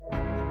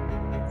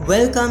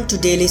Welcome to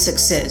Daily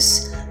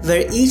Success,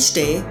 where each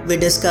day we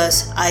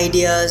discuss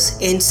ideas,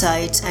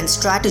 insights, and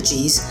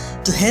strategies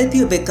to help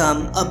you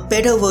become a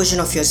better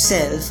version of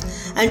yourself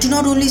and to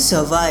not only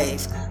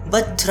survive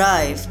but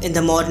thrive in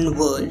the modern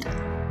world.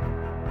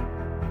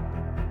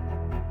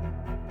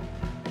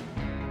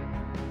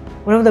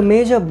 One of the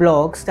major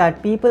blocks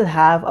that people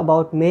have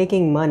about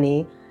making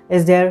money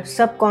is their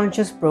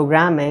subconscious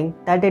programming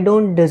that they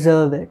don't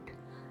deserve it.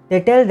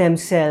 They tell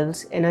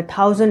themselves in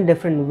 1,000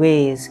 different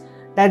ways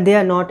that they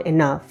are not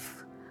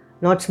enough,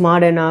 not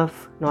smart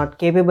enough, not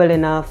capable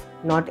enough,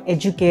 not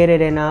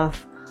educated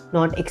enough,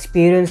 not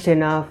experienced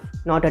enough,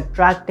 not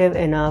attractive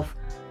enough,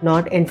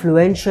 not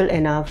influential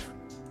enough.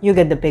 You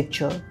get the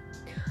picture.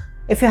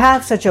 If you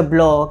have such a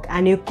block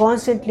and you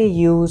constantly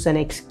use an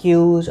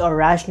excuse or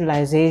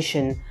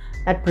rationalization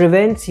that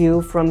prevents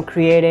you from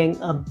creating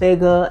a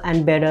bigger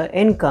and better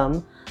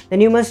income, then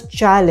you must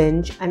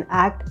challenge and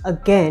act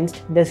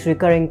against this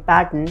recurring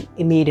pattern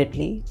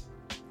immediately.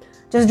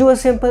 Just do a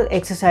simple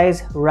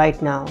exercise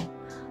right now.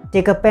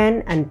 Take a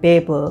pen and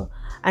paper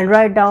and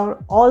write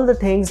down all the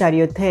things that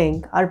you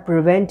think are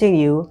preventing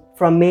you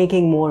from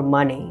making more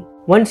money.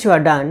 Once you are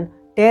done,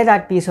 tear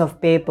that piece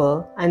of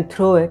paper and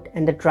throw it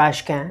in the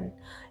trash can.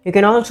 You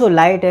can also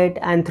light it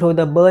and throw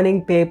the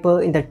burning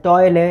paper in the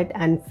toilet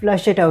and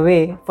flush it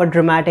away for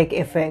dramatic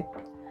effect.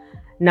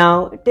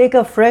 Now, take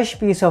a fresh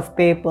piece of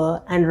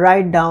paper and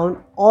write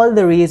down all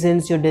the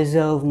reasons you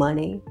deserve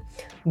money.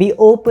 Be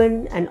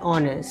open and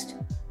honest.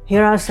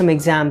 Here are some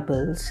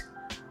examples.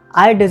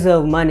 I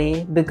deserve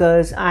money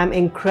because I am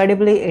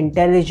incredibly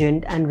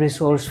intelligent and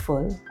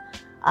resourceful.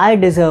 I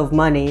deserve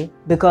money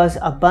because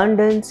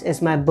abundance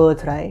is my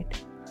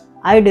birthright.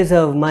 I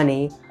deserve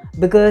money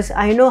because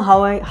I know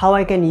how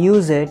I can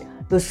use it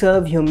to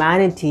serve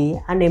humanity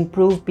and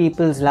improve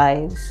people's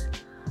lives.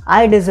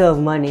 I deserve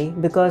money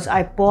because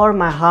I pour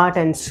my heart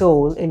and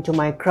soul into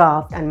my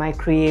craft and my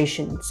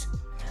creations.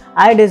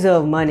 I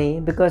deserve money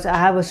because I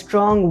have a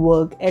strong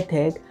work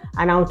ethic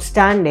and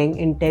outstanding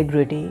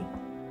integrity.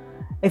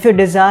 If you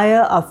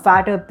desire a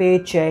fatter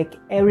paycheck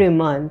every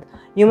month,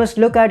 you must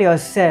look at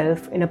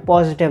yourself in a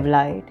positive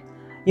light.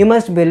 You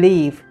must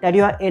believe that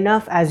you are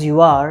enough as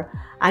you are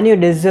and you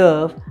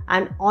deserve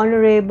an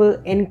honorable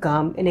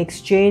income in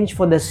exchange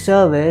for the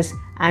service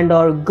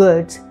and/or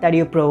goods that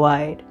you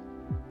provide.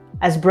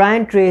 As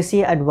Brian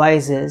Tracy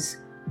advises,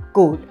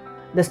 quote,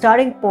 "The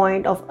starting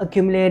point of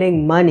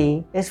accumulating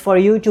money is for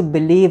you to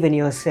believe in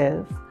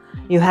yourself.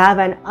 You have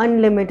an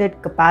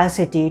unlimited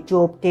capacity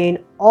to obtain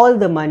all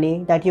the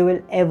money that you will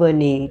ever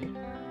need.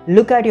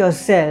 Look at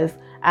yourself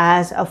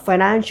as a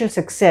financial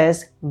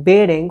success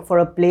waiting for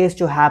a place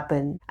to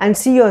happen and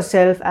see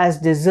yourself as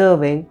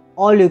deserving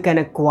all you can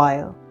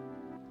acquire."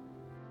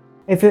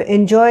 If you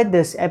enjoyed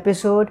this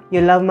episode,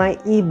 you'll love my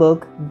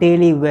ebook,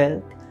 Daily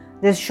Wealth.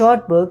 This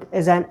short book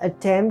is an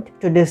attempt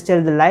to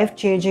distill the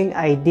life-changing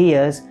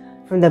ideas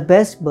from the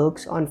best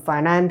books on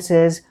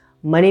finances,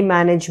 money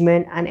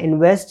management, and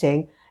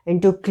investing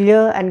into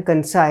clear and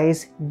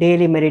concise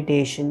daily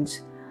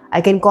meditations. I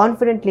can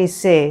confidently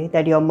say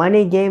that your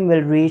money game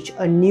will reach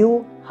a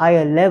new,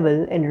 higher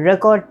level in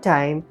record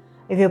time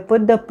if you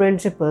put the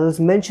principles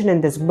mentioned in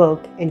this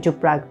book into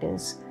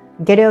practice.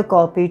 Get your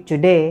copy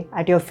today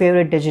at your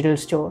favorite digital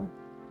store.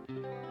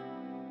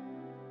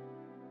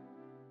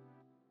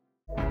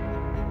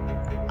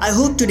 I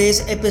hope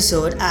today's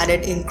episode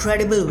added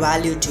incredible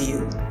value to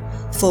you.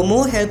 For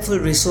more helpful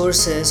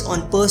resources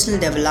on personal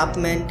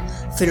development,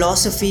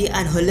 philosophy,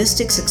 and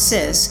holistic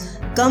success,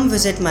 come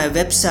visit my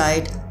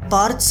website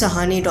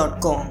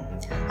parthsahani.com.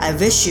 I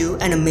wish you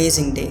an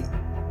amazing day.